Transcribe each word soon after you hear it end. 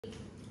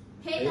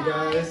Hey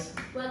guys,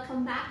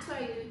 welcome back to our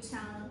YouTube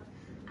channel.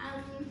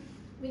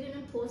 We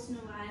didn't post in a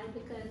while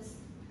because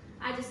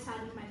I just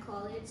started my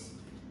college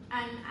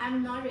and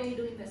I'm not really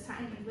doing the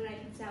assignment, but I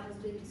can say I was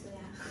busy, so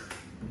yeah.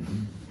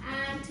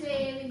 And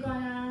today we're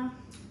gonna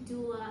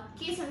do a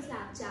kiss and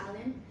slap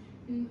challenge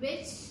in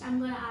which I'm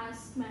gonna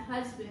ask my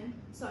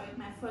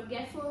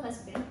forgetful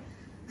husband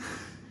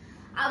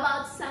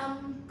about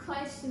some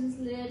questions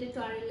related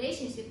to our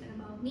relationship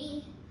and about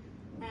me.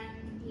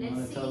 And let's see.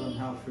 Want to tell them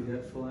how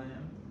forgetful I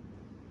am?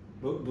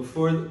 But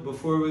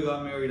before we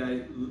got married,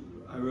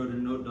 I wrote a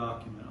note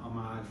document on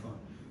my iPhone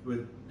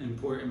with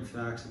important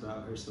facts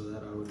about her so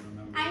that I would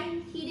remember.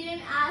 And he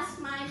didn't ask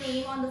my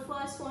name on the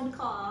first phone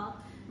call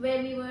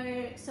where we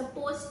were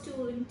supposed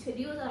to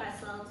introduce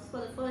ourselves for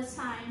the first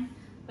time,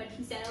 but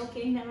he said,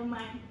 okay, never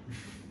mind.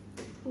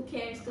 Who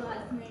cares to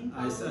ask my name?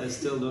 I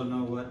still don't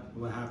know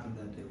what happened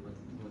that day.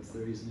 What's the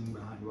reasoning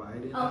behind why I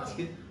didn't ask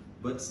it?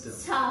 But still,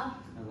 so, I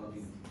love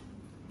you.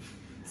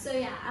 So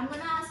yeah, I'm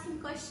gonna ask him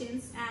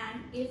questions,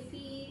 and if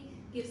he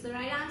gives the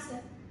right answer,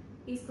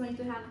 he's going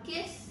to have a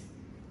kiss,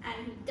 and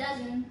if he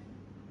doesn't,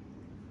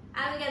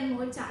 I will get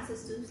more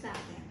chances to slap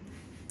him.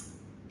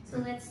 So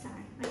let's start.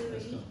 Are you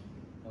ready?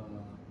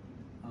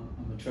 I'm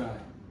gonna try.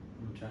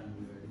 I'm trying to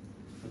be ready.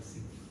 Let's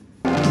see.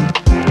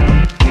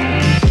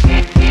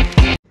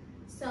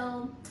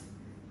 So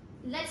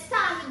let's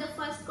start with the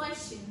first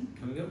question.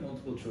 Can we get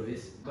multiple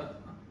choice?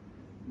 But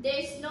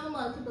there's no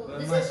multiple. But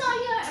this is not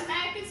your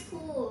American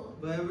school.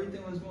 But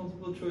everything was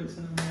multiple choice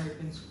in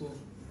American school.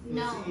 It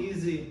No. was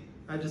easy.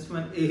 I just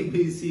went A,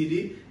 B, C,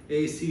 D.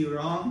 A, C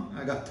wrong.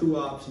 I got two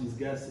options.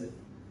 Guess it.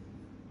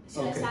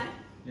 Should I start?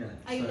 Yeah.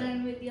 Are you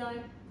done with your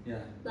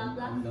Yeah. blah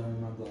blah? I'm done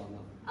with my blah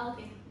blah.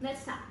 Okay,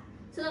 let's start.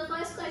 So the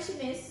first question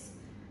is,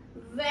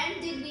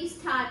 when did we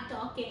start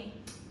talking?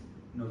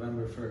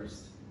 November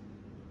 1st,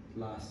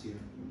 last year.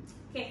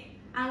 Okay,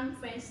 I'm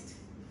first.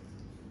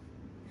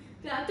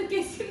 Do I have to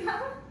kiss you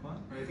now? What?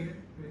 Right here?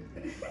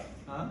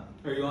 Huh?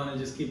 Or you want to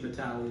just keep a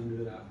tally and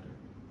do it after?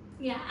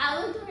 Yeah, I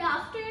will do it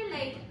after.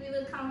 Like, we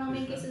will count how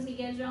many kisses he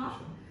gets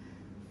wrong,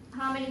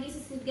 how many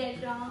kisses he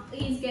gets wrong,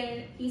 he's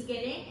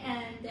getting,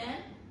 and then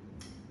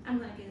I'm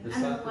gonna get it.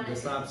 The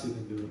slaps you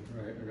can do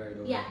right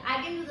away. Yeah,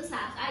 I can do the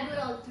slaps. I do it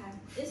all the time.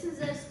 This is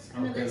just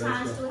another Okay,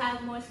 chance to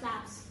have more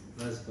slaps.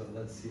 Let's go.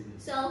 Let's see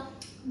this. So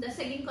the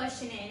second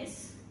question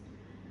is,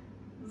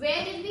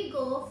 where did we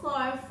go for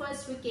our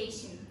first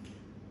vacation?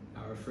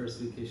 Our first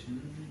vacation,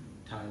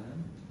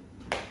 Thailand.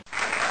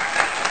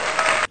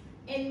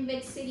 In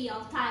which city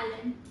of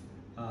Thailand?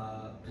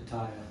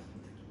 Pattaya.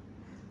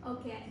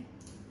 Okay.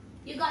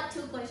 You got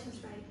two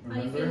questions right. Remember?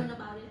 How are you feeling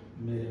about it?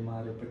 Mere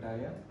Mare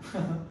Pattaya.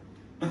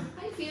 How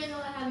are you feeling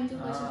about having two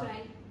questions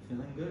right?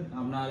 Feeling good.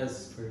 I'm not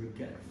as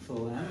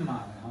forgetful, am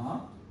I, huh?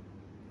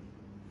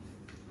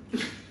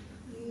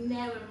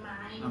 Never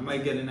mind. I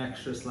might get an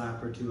extra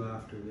slap or two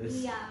after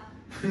this. Yeah.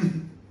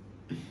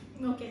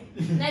 Okay.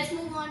 Let's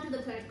move on to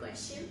the third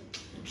question.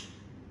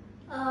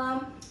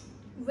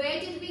 Where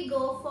did we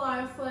go for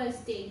our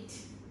first date?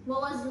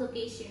 What was the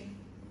location?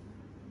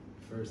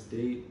 First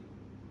date.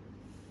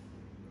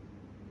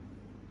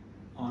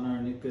 On our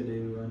Nikah day,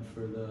 we went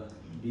for the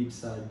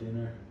beachside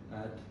dinner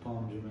at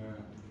Palm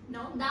Jumeirah.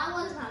 No, that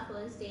was my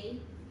first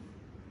date.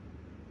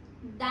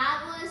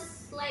 That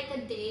was like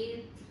a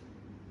date,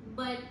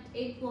 but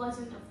it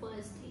wasn't a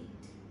first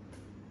date.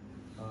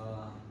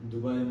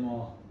 Dubai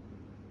Mall.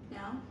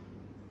 No.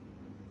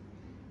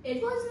 It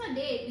wasn't a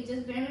date, we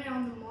just went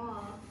around the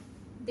mall.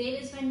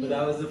 Date is when you... But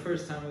that was the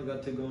first time we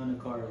got to go in a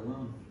car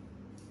alone.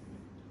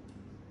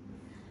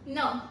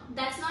 No,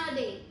 that's not a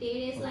date.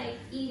 Date is like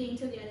eating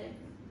together.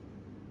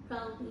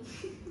 Probably.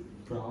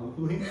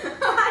 Probably?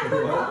 I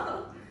don't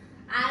know.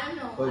 I don't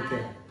know.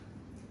 Okay.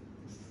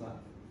 Slap.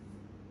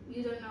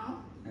 You don't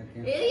know? I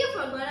can't. Really? You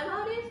forgot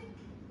about it?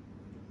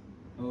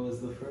 What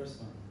was the first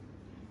one?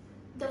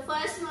 The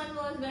first one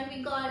was when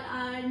we got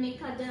our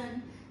nikah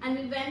done and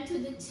we went to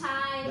the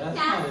chai That's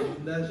cafe. not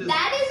it. That's just...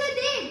 That is a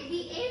date. We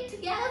ate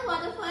together for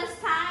the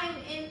first time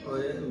in... Oh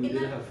yeah, we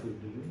did have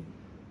food, did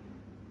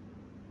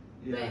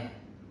we? Yeah. Where?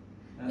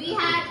 At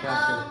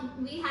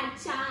We had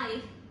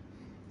chai.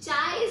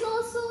 Chai is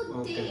also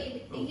Okay.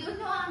 date. Okay. You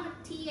know I'm a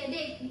tea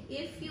addict.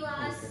 If you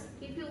ask,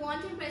 if you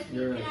want to impress me,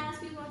 You're you can right.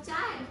 ask me for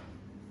chai.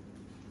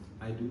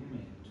 I do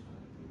make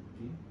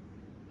chai.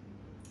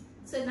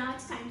 So now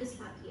it's time to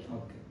slap you.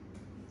 Okay.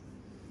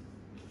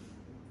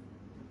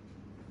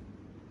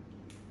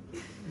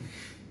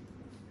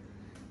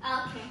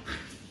 Okay.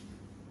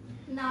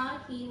 Now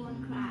he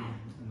won't cry.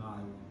 No, I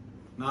won't.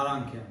 Not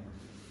on camera.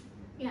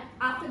 Yeah,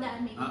 after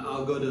that maybe.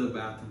 I'll go to the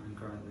bathroom and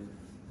cry later.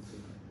 It's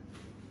okay.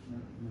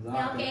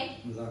 Yeah, okay.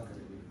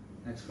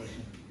 Next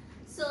question.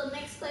 So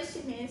next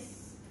question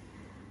is,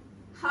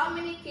 how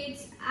many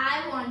kids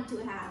I want to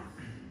have?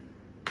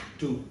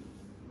 2.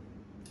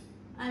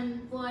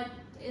 And what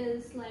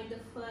is like the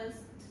first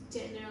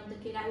gender of the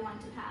kid I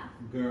want to have?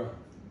 Girl.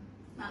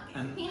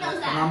 Okay. He knows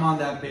And that. I'm on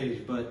that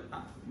page, but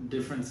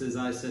difference is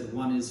I said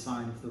 1 is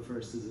fine if the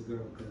first is a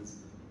girl, because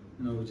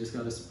we just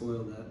got to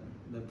spoil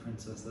that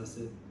princess. That's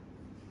it.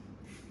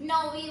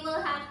 No, we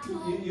will have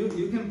to.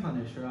 You can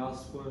punish her. I'll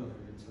spoil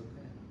her. It's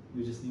okay.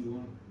 We just need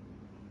one.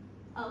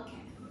 Okay.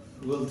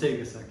 We'll take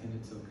a second.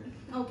 It's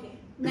okay. Okay.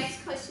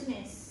 Next question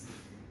is.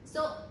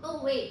 So,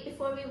 oh wait,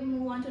 before we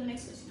move on to the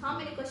next question, how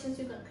many questions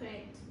you got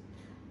correct?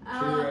 3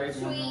 right, 1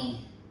 3. wrong.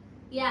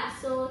 Yeah,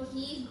 so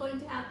he's going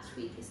to have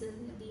 3 kisses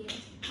at the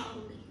end,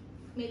 probably.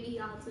 Maybe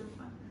also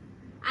 1.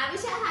 I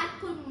wish I had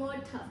put more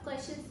tough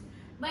questions,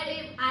 but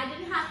if I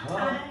didn't have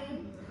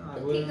time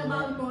to think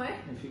about more.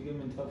 If you give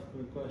me tough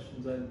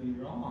questions, I'd be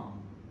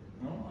wrong.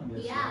 I don't want to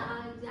get slapped.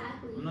 Yeah,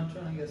 exactly. I'm not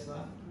trying to get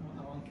slapped.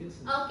 I want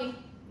kisses. Okay,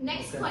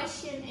 next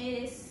question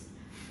is,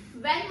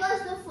 when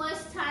was the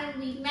first time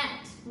we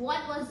met?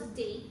 What was the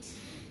date?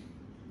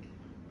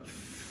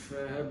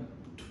 Feb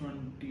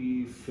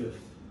 25th.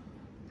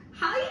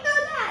 How you know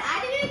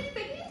that? I didn't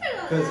expect you to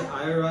know Because that.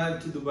 I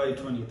arrived to Dubai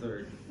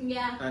 23rd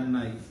Yeah. at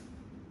night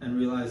and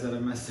realized that I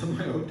messed up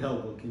my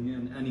hotel booking.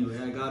 And anyway,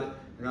 I got it.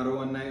 I got a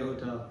 1-night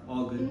hotel.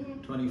 All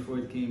good.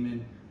 24th came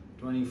in.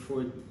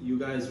 24th, you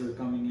guys were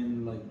coming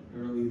in like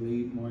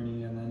late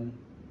morning, and then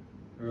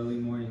early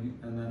morning,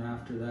 and then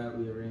after that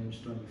we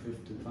arranged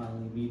 25th to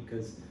finally meet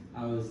because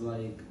I was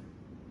like,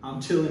 I'm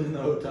chilling in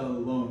the hotel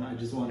alone. I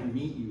just want to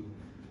meet you,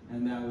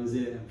 and that was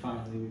it. And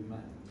finally we met.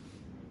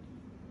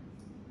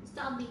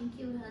 Stop being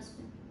cute,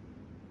 husband.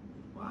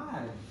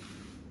 Why?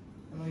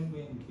 I like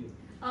being cute.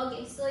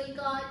 Okay, so you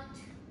got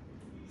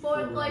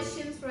 4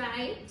 questions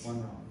right.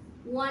 1 wrong.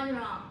 1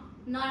 wrong.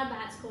 Not a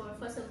bad score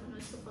for someone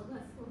who's so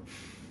forgetful.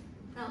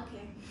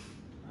 Okay.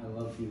 I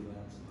love you,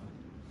 that's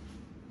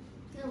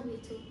why. No, me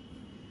too.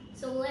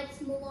 So let's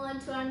move on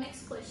to our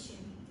next question.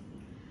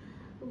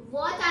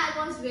 What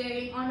I was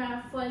wearing on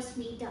our first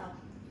meetup?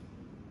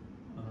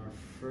 On our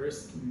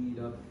first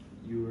meetup,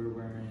 you were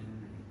wearing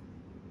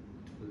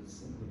the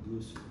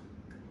blue suit.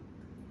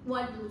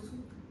 What blue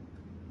suit?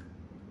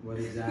 What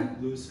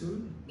exact blue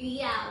suit?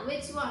 Yeah,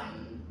 which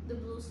one? The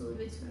blue suit,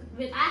 which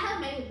one? I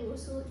have many blue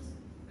suits.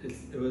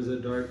 It was a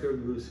darker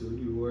blue suit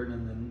you wore,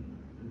 and then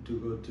to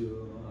go to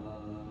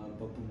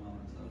Papu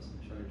Mama's house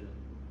in Sharjah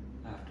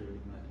after we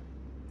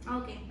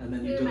met. Okay. And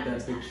then you took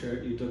that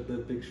picture. You took the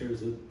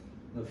pictures with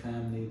the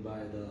family by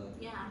the.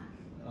 Yeah.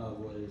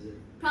 What is it?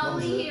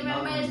 Probably he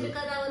remembers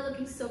because I was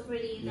looking so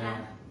pretty in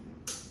that.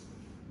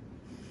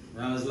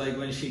 That was like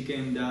when she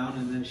came down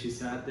and then she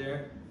sat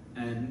there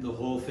and the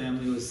whole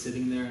family was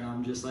sitting there, and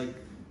I'm just like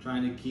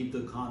trying to keep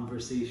the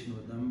conversation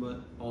with them,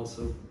 but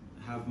also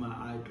have my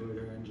eye toward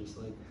her and just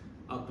like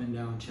up and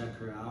down check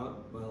her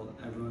out while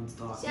everyone's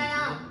talking. Shut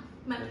up!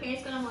 My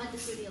parents gonna watch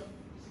this video.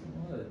 So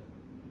what?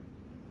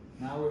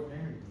 Now we're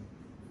married.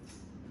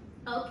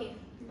 Okay,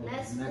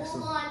 let's next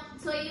move one. on.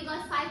 So you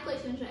got 5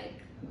 questions right.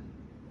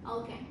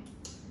 Okay.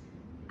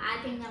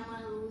 I think I'm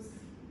gonna lose.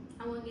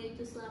 I won't get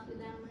to slap you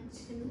that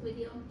much in the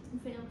video in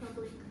front of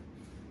public.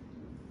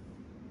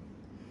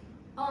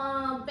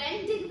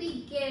 When did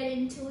we get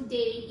into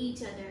dating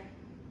each other?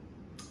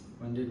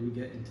 When did we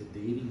get into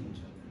dating each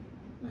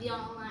other? The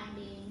online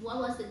dating. What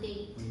was the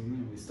date? What do you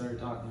mean? We started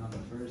talking on the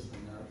first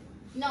and that.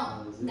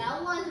 No, was it.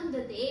 that wasn't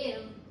the date.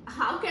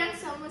 How can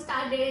someone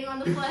start dating on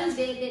the first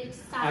day? They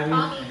start I mean,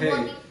 talking.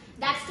 hey.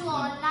 That's too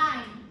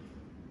online.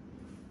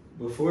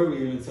 Before we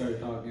even started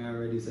talking, I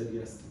already said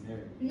yes to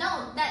marry.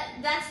 No,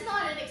 that's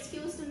not an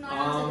excuse to not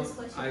answer this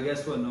question. I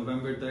guess what,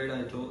 November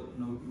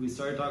 3rd we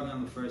started talking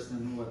on the 1st,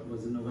 and what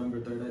was it, November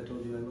 3rd I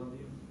told you I love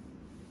you?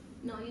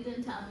 No, you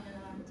didn't tell me on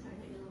November 3rd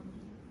that you love me.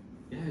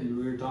 Yeah,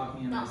 you were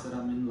talking and I No. said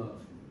I'm in love.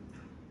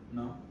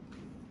 No?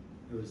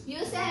 It was.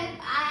 You said,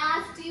 I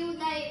asked you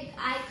like,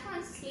 I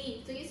can't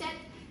sleep. So you said,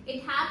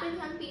 it happens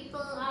when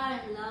people are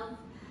in love.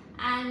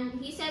 And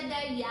he said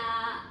that,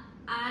 yeah,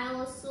 I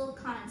also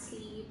can't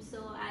sleep.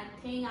 So I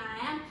think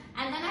I am.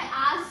 And then I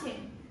asked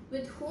him,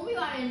 with whom you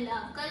are in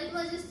love? Because it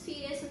was just 3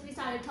 days since we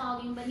started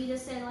talking. But he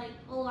just said like,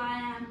 oh,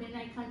 I am, and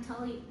I can't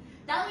tell you.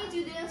 That means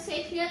you didn't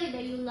say clearly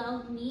that you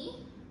love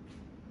me.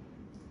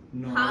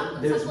 No, How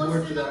I'm there's supposed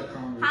more to to know? that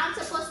conversation. How I'm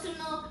supposed to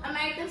know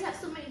Americans have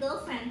so many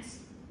girlfriends?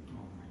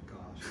 Oh my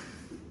gosh.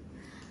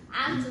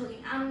 I'm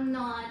joking. I'm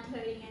not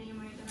hurting any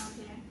American out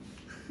there.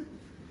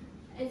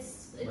 It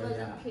But was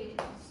yeah. a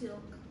kid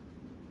joke.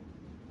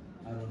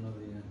 I don't know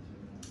the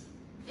answer.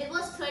 It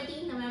was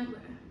 13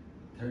 November.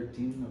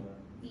 13 or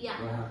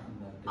Yeah. what happened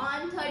that day?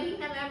 On 13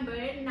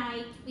 November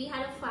night, we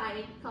had a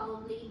fight,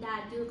 probably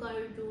that you got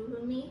rude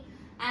with me.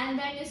 And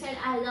then you said,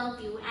 I love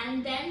you.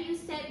 And then you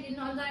said you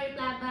not gonna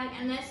reply back.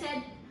 And I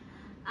said,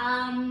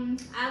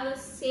 I will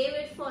save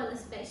it for the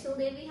special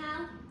day we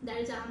have. That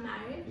is our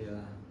marriage. Yeah,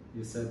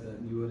 you said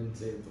that you wouldn't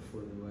say it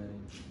before the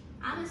wedding.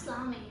 I'm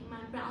Islamic.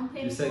 My brown You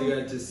parents. said you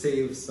had to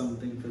save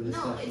something for the No,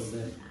 special it's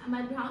day.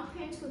 my brown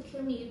parents will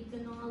kill me if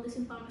they know all this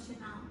information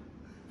now.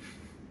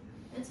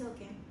 It's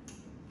okay.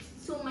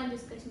 So much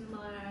discussion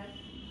about our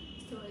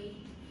story.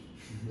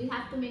 We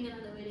have to make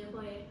another video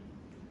for it.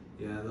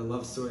 Yeah, the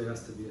love story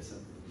has to be a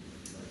separate.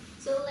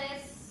 So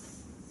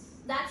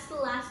that's the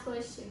last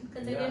question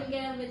because I Yeah. didn't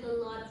get with a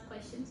lot of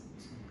questions.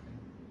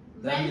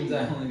 That When- means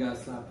I only got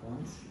slapped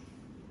once.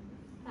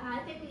 I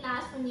think the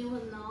last one you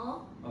will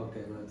know.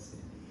 Okay, let's see.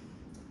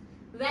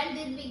 When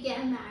did we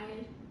get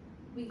married?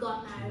 We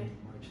got married.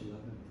 March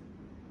 11th.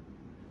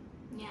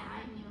 Yeah,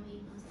 I knew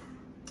he knows that.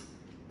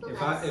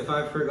 So If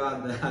I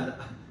forgot that,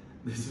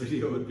 this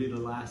video would be the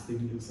last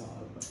thing you saw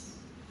of us.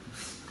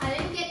 I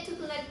didn't get to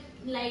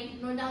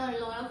like note down a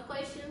lot of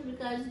questions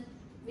because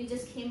we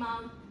just came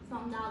out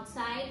from the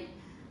outside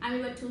and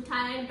we were too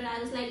tired. But I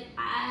was like,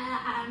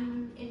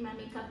 I'm in my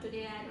makeup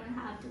today. I don't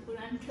have to put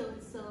on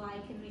clothes, so I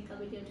can make a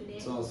video today.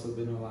 It's also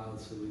been a while,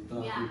 so we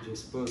thought we'd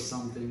just post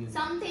something.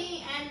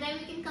 And then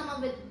we can come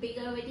up with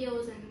bigger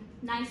videos and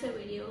nicer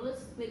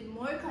videos with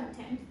more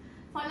content.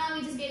 For now,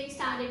 we're just getting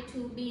started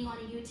to being on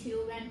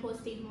YouTube and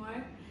posting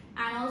more.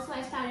 And also,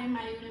 I started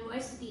my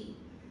university.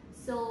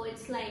 So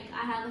it's like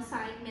I have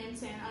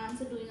assignments and I'm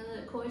also doing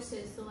other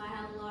courses, so I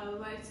have a lot of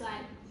work.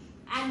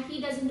 And he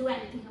doesn't do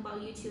anything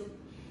about YouTube.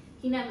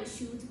 He never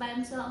shoots by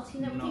himself. He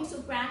never thinks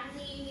to prank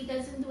me. He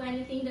doesn't do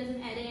anything. He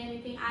doesn't edit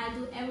anything. I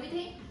do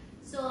everything.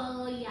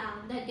 So yeah,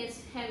 that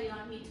gets heavy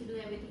on me to do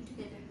everything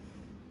together.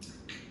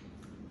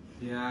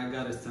 Yeah, I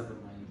gotta step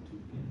up my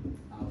YouTube game.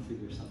 I'll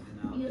figure something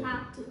out. You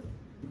have to.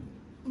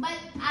 But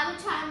I will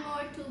try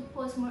more to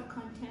post more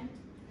content.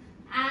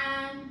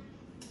 And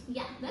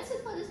yeah, that's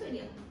it for this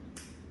video.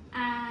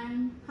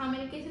 And how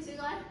many cases you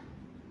got?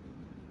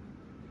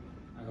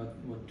 I got,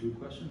 what, 2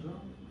 questions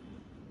wrong?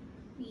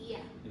 Yeah.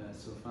 Yeah,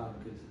 so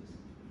 5 kisses.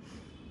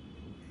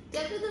 You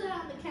have to do that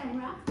on the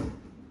camera.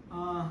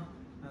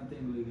 I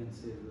think we can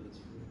save those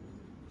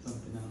for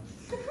something else.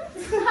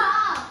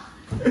 Stop!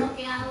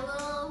 Okay, I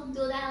will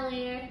do that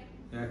later.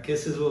 Yeah,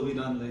 kisses will be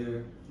done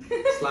later.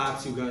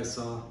 Slaps you guys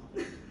saw.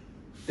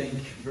 Thank you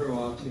for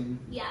watching.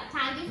 Yeah,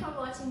 thank you for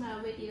watching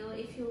our video.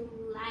 If you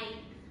like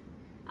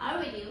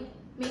our video,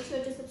 make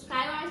sure to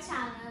subscribe our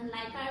channel,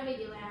 like our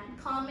video, and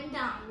comment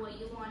down what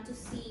you want to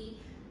see.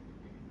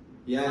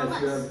 Yeah,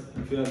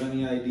 if you have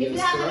any ideas,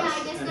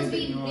 because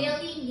we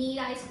really need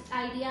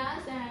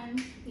ideas,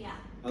 and yeah,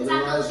 because I'm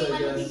the only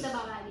one who thinks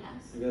about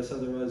ideas. I guess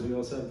otherwise we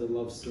also have the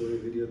love story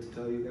video to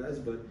tell you guys.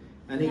 But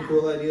any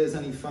cool ideas,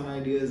 any fun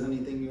ideas,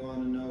 anything you want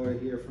to know or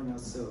hear from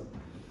us, so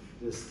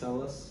just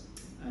tell us,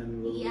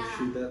 and we'll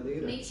shoot that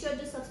later. Make sure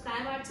to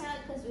subscribe our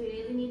channel because we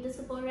really need the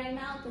support right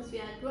now because we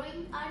are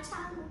growing our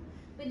channel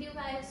with you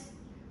guys.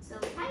 So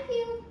thank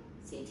you.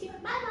 See you soon.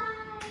 Bye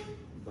bye.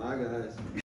 Bye guys.